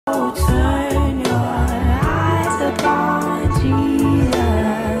turn your eyes upon Jesus.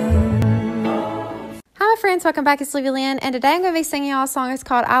 Hi, my friends. Welcome back. It's Livy Lynn, and today I'm going to be singing y'all a song. It's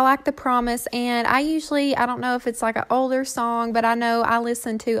called I Like the Promise, and I don't know if it's like an older song, but I know I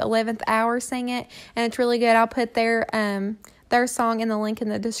listen to 11th Hour sing it, and it's really good. I'll put their song in the link in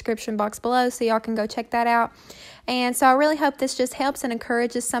the description box below, so y'all can go check that out. And so I really hope this just helps and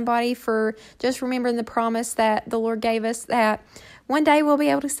encourages somebody for just remembering the promise that the Lord gave us, that one day we'll be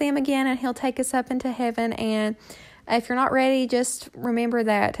able to see Him again, and He'll take us up into heaven. And if you're not ready, just remember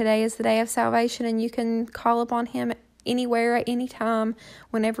that today is the day of salvation, and you can call upon Him anywhere, at any time,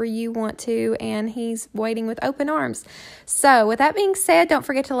 whenever you want to, and He's waiting with open arms. So with that being said, don't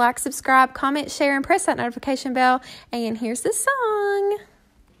forget to like, subscribe, comment, share, and press that notification bell. And here's the song.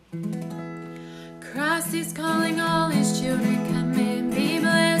 Christ is calling all His children, come and be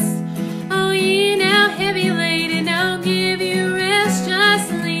blessed. Oh, ye now heavy laden, I'll give you rest. Just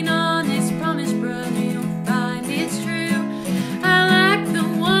lean on this promise, brother, you'll find it's true. I like the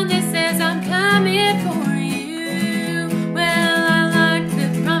one that says I'm coming for you. Well, I like the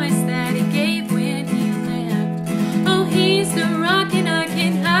promise that He gave when He left. Oh, He's the rock and I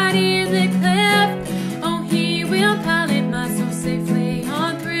can hide in the cleft. Oh, He will pilot my soul safely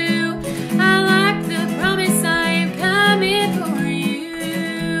on through. I like the promise I am coming for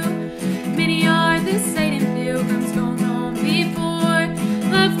you. Many are the Satan pilgrims gone on before.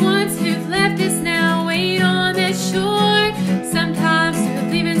 Loved ones who've left us now wait on that shore. Sometimes the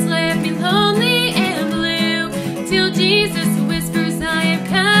leaving's left me lonely and blue, till Jesus whispers I am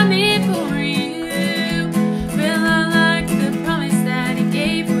coming for you. Well, I like the promise that He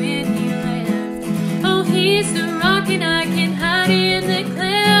gave when He left. Oh, He's the rock and I can hide in the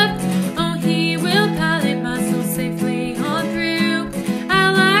cleft. Oh, He will pilot my soul safely on through. I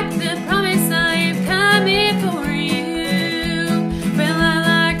like the promise I am coming for you. Well,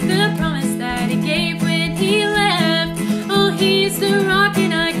 I like the promise that He gave when He left. Oh, He's the rock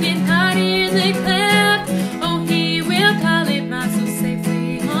and I can hide in the cleft. Oh, He will pilot my soul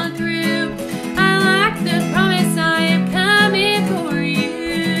safely on through. I like the promise I am coming for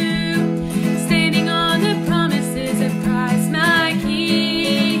you. Standing on the promises of Christ my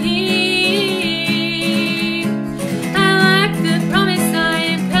King. I like the promise I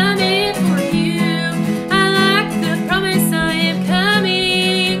am coming for you. I like the promise I am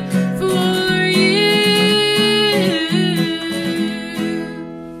coming for you.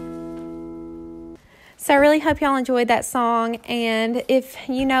 So I really hope y'all enjoyed that song, and if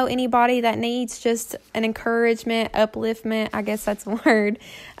you know anybody that needs just an encouragement, upliftment, I guess that's a word,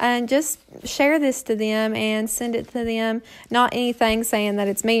 just share this to them and send it to them. Not anything saying that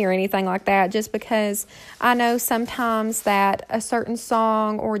it's me or anything like that, just because I know sometimes that a certain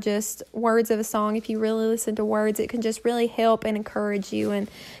song or just words of a song, if you really listen to words, it can just really help and encourage you. And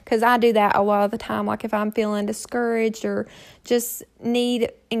because I do that a lot of the time, like if I'm feeling discouraged or just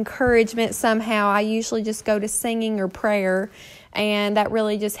need encouragement somehow, I usually just go to singing or prayer, and that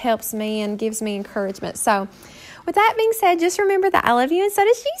really just helps me and gives me encouragement. So with that being said, just remember that I love you and so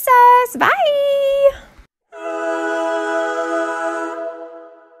does Jesus. Bye.